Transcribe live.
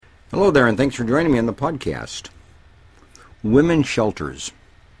Hello there, and thanks for joining me on the podcast. Women's shelters.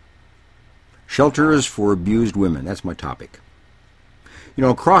 Shelters for abused women. That's my topic. You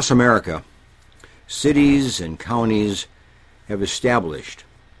know, across America, cities and counties have established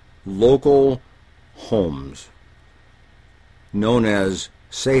local homes known as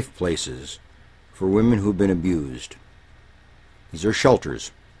safe places for women who've been abused. These are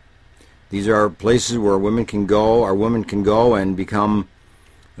shelters. These are places where women can go and become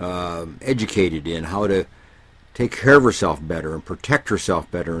educated in how to take care of herself better and protect herself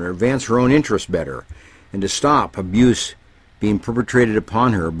better and advance her own interests better, and to stop abuse being perpetrated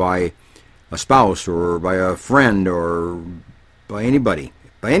upon her by a spouse or by a friend or by anybody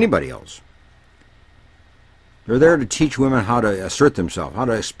else. They're there to teach women how to assert themselves, how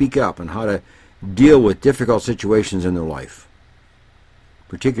to speak up, and how to deal with difficult situations in their life,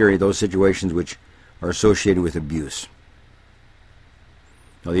 particularly those situations which are associated with abuse.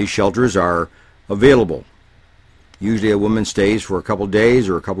 Now, these shelters are available. Usually a woman stays for a couple days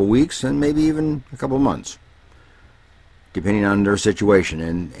or a couple weeks and maybe even a couple months, depending on their situation,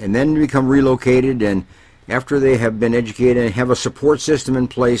 and then become relocated, and after they have been educated and have a support system in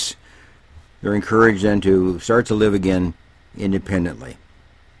place, they're encouraged then to start to live again independently.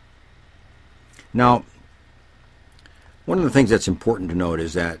 Now, one of the things that's important to note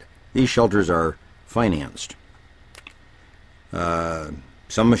is that these shelters are financed.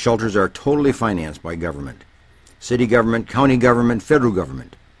 Some shelters are totally financed by government. City government, county government, federal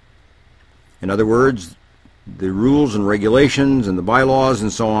government. In other words, the rules and regulations and the bylaws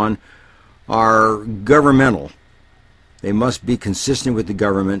and so on are governmental. They must be consistent with the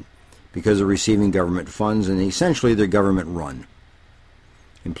government because they're receiving government funds, and essentially they're government run.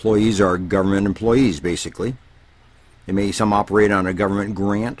 Employees are government employees, basically. Some operate on a government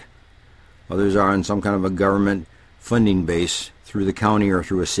grant. Others are on some kind of a government funding base through the county or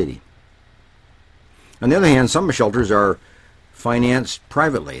through a city. On the other hand, some shelters are financed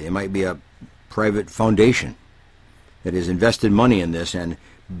privately. They might be a private foundation that has invested money in this and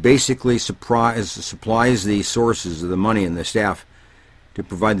basically supplies the sources of the money and the staff to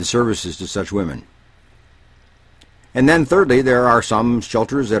provide the services to such women. And then thirdly, there are some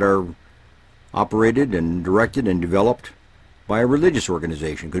shelters that are operated and directed and developed by a religious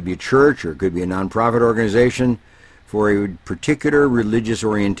organization. It could be a church or it could be a nonprofit organization for a particular religious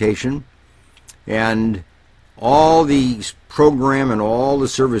orientation. And all the program and all the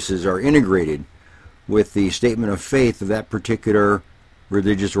services are integrated with the statement of faith of that particular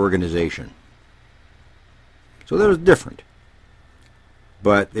religious organization. So they're different.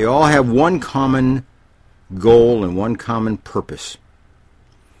 But they all have one common goal and one common purpose.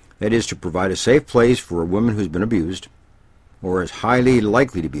 That is to provide a safe place for a woman who's been abused or is highly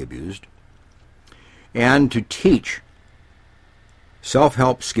likely to be abused, and to teach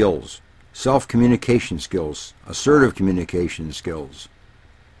self-help skills, self-communication skills, assertive communication skills,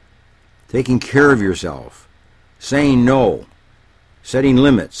 taking care of yourself, saying no, setting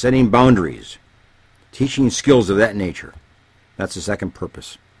limits, setting boundaries, teaching skills of that nature. That's the second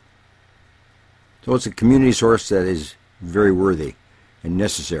purpose. So it's a community source that is very worthy and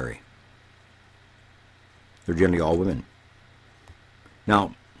necessary. They're generally all women.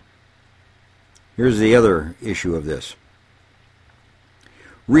 Now, here's the other issue of this.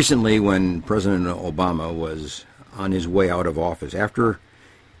 Recently, when President Obama was on his way out of office, after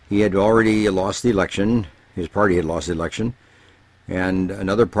he had already lost the election, his party had lost the election, and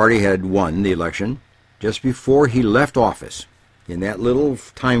another party had won the election, just before he left office, in that little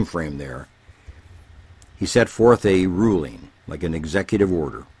time frame there, he set forth a ruling, like an executive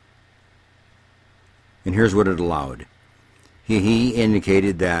order. And here's what it allowed. He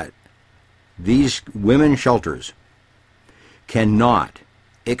indicated that these women's shelters cannot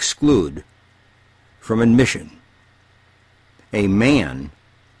exclude from admission a man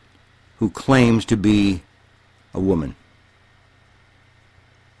who claims to be a woman.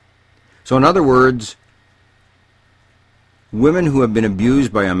 So in other words, women who have been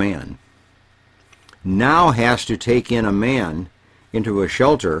abused by a man now has to take in a man into a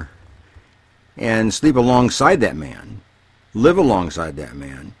shelter and sleep alongside that man, live alongside that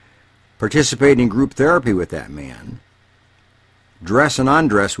man, participate in group therapy with that man, dress and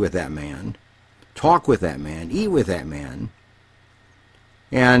undress with that man, talk with that man, eat with that man,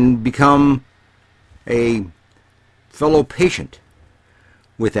 and become a fellow patient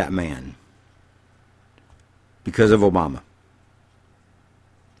with that man because of Obama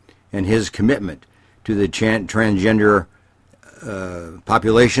and his commitment to the transgender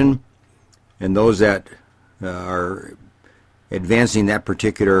population and those that are advancing that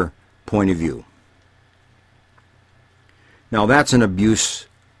particular point of view. Now that's an abuse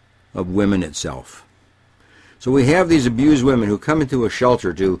of women itself. So we have these abused women who come into a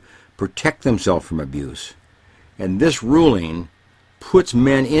shelter to protect themselves from abuse. And this ruling puts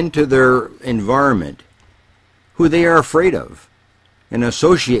men into their environment who they are afraid of and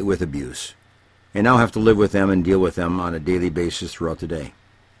associate with abuse, and now have to live with them and deal with them on a daily basis throughout the day.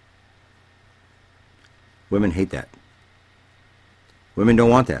 Women hate that. Women don't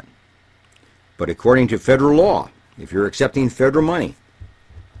want that. But according to federal law, if you're accepting federal money,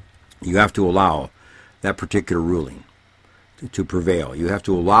 you have to allow that particular ruling to prevail. You have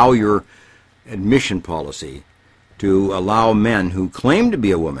to allow your admission policy to allow men who claim to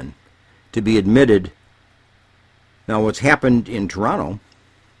be a woman to be admitted. Now, what's happened in Toronto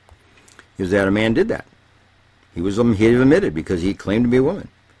is that a man did that. He was admitted because he claimed to be a woman.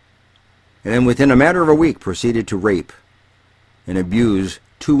 And then within a matter of a week proceeded to rape and abuse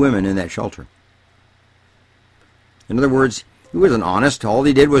 2 women in that shelter. In other words, he wasn't honest. All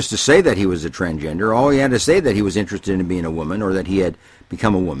he did was to say that he was a transgender. All he had to say that he was interested in being a woman or that he had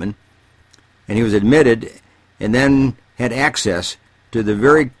become a woman. And he was admitted and then had access to the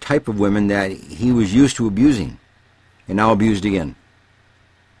very type of women that he was used to abusing and now abused again.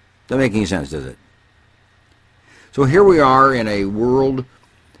 Doesn't make any sense, does it? So here we are in a world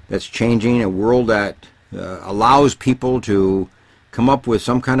that's changing, a world that allows people to come up with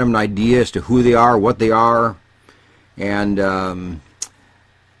some kind of an idea as to who they are, what they are, and then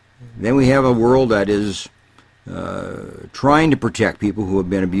we have a world that is trying to protect people who have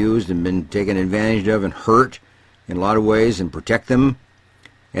been abused and been taken advantage of and hurt in a lot of ways and protect them,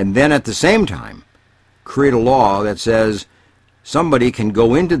 and then at the same time create a law that says somebody can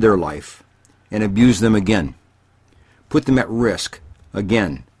go into their life and abuse them again, put them at risk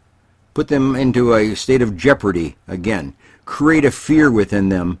again, put them into a state of jeopardy again, create a fear within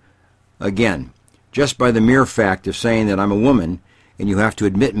them again, just by the mere fact of saying that I'm a woman and you have to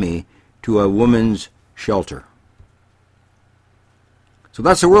admit me to a woman's shelter. So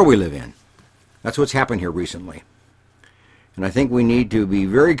that's the world we live in. That's what's happened here recently. And I think we need to be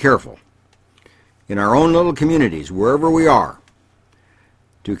very careful in our own little communities, wherever we are,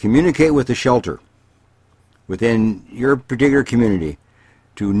 to communicate with the shelter within your particular community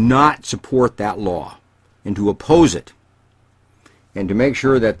to not support that law and to oppose it and to make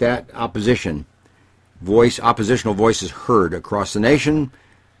sure that that oppositional voice is heard across the nation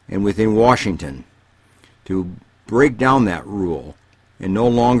and within Washington to break down that rule and no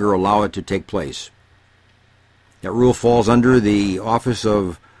longer allow it to take place. That rule falls under the Office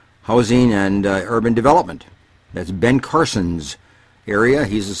of Housing and Urban Development. That's Ben Carson's area.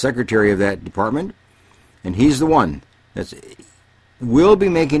 He's the secretary of that department, and he's the one that will be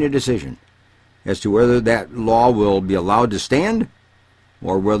making a decision as to whether that law will be allowed to stand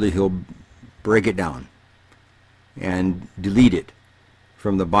or whether he'll break it down and delete it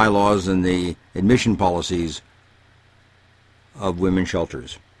from the bylaws and the admission policies of women's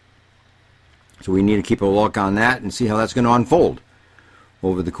shelters. So we need to keep a look on that and see how that's going to unfold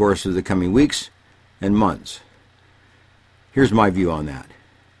over the course of the coming weeks and months. Here's my view on that.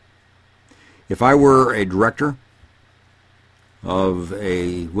 If I were a director of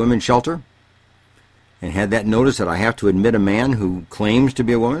a women's shelter and had that notice that I have to admit a man who claims to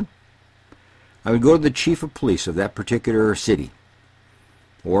be a woman, I would go to the chief of police of that particular city,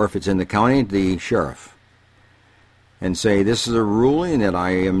 or if it's in the county, the sheriff, and say, this is a ruling that I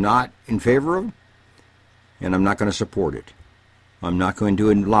am not in favor of, and I'm not going to support it. I'm not going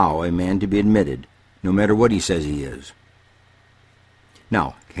to allow a man to be admitted, no matter what he says he is.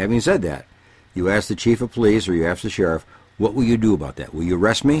 Now, having said that, you ask the chief of police or you ask the sheriff, what will you do about that? Will you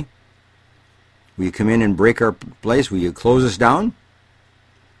arrest me? Will you come in and break our place? Will you close us down?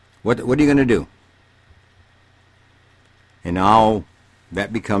 What are you going to do? And now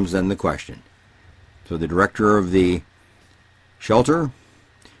that becomes then the question. So the director of the shelter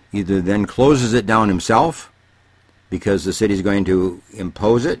either then closes it down himself because the city's going to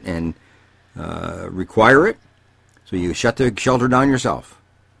impose it and require it. So you shut the shelter down yourself.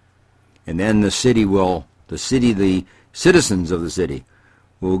 And then the citizens of the city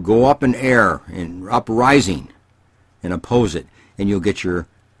will go up in air and uprising and oppose it, and you'll get your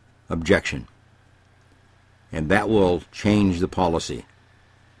objection. And that will change the policy.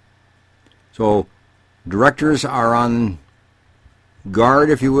 So directors are on guard,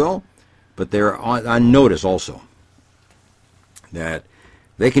 if you will, but they're on notice also that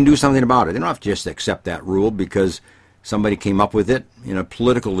they can do something about it. They don't have to just accept that rule because somebody came up with it in a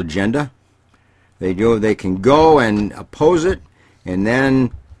political agenda. They can go and oppose it, and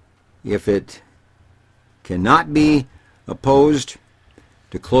then if it cannot be opposed,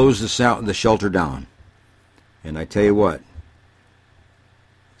 to close the shelter down. And I tell you what,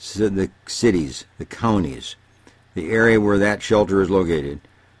 the cities, the counties, the area where that shelter is located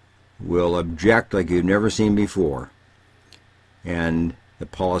will object like you've never seen before, and the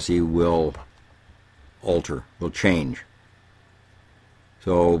policy will alter, will change.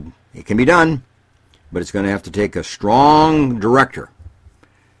 So it can be done, but it's going to have to take a strong director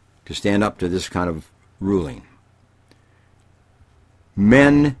to stand up to this kind of ruling.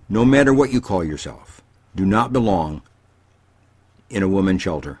 Men, no matter what you call yourself, do not belong in a women's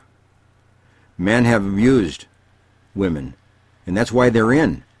shelter. Men have abused women, and that's why they're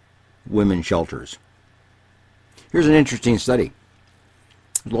in women's shelters. Here's an interesting study,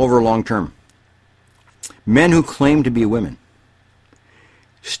 over a long term. Men who claim to be women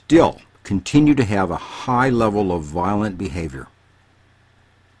still continue to have a high level of violent behavior.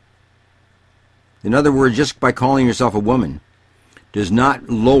 In other words, just by calling yourself a woman does not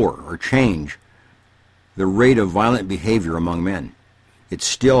lower or change the rate of violent behavior among men. It's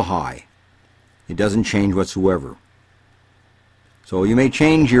still high. It doesn't change whatsoever. So you may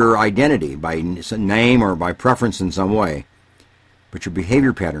change your identity by name or by preference in some way, but your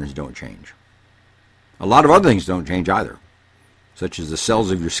behavior patterns don't change. A lot of other things don't change either, such as the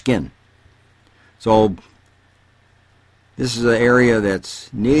cells of your skin. So this is an area that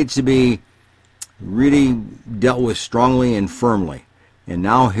needs to be really dealt with strongly and firmly. And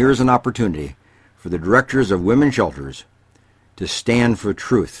now here's an opportunity for the directors of women's shelters to stand for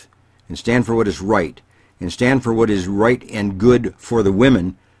truth and stand for what is right and stand for what is right and good for the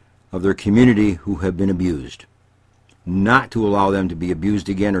women of their community who have been abused. Not to allow them to be abused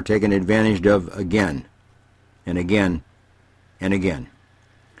again or taken advantage of again and again and again.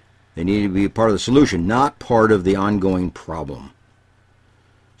 They need to be part of the solution, not part of the ongoing problem.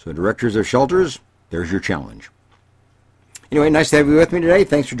 So directors of shelters, there's your challenge. Anyway, nice to have you with me today.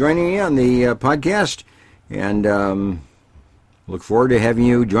 Thanks for joining me on the podcast, and look forward to having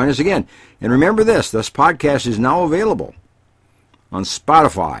you join us again. And remember this podcast is now available on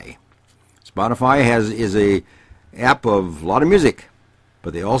Spotify. Spotify is a app of a lot of music,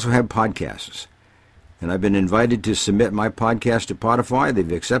 but they also have podcasts. And I've been invited to submit my podcast to Spotify.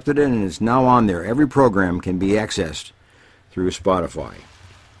 They've accepted it, and it's now on there. Every program can be accessed through Spotify.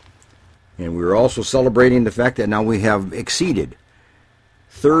 And we're also celebrating the fact that now we have exceeded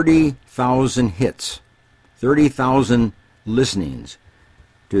 30,000 hits, 30,000 listenings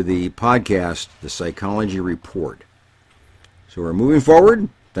to the podcast, The Psychology Report. So we're moving forward.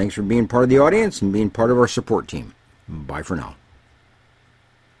 Thanks for being part of the audience and being part of our support team. Bye for now.